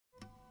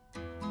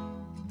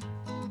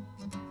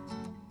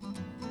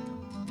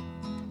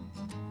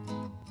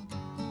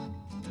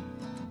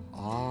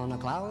On a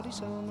cloudy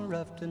summer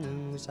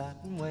afternoon, we sat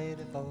and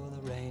waited for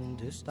the rain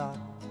to stop.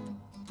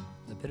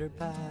 The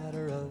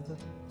pitter-patter of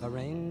the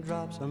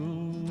raindrops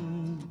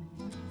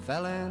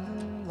fell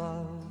in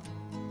love,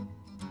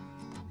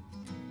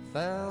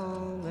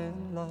 fell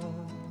in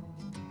love.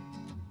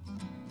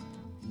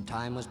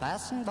 Time was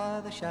passing by,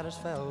 the shadows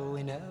fell.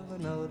 We never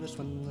noticed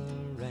when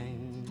the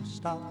rain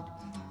stopped.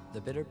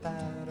 The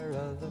pitter-patter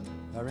of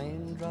the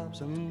raindrops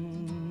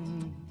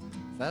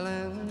fell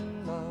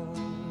in love.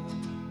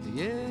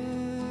 Yeah,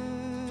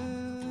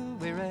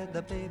 we read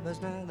the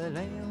papers, now they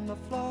lay on the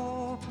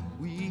floor.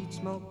 We each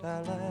smoked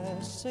our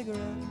last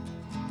cigarette,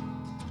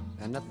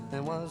 and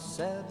nothing was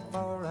said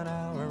for an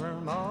hour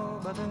or more.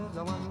 But there's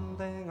the one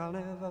thing I'll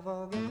never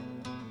forget.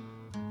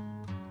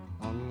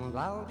 On a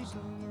cloudy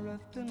summer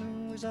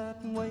afternoon, we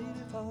sat and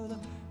waited for the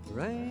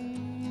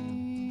rain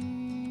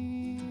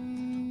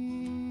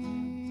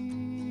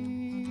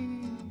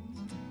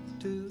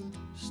to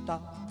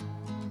stop.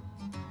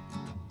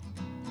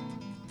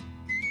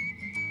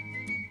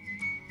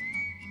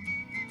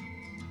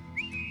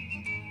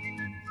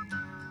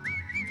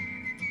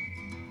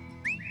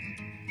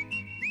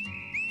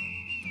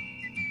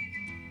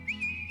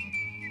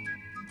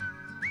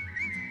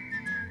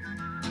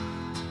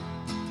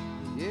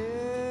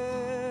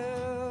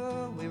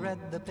 Yeah, we read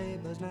the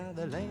papers, now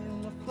they lay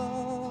on the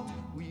floor.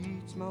 We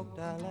each smoked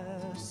our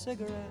last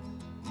cigarette,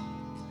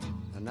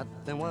 and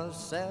nothing was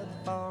said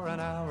for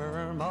an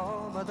hour or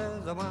more. But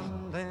there's the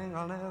one thing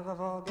I'll never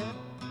forget.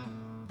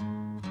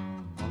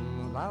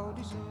 On a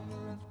cloudy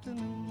summer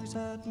afternoon, we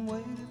sat and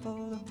waited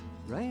for the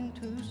rain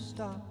to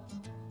stop.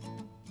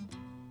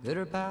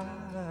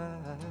 Pitter-patter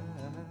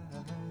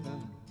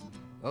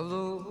of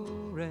the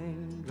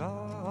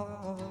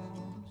raindrops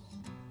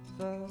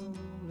fell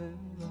in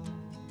love,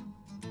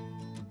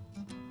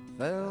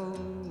 fell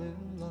in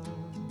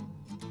love,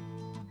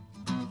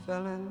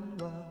 fell in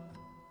love.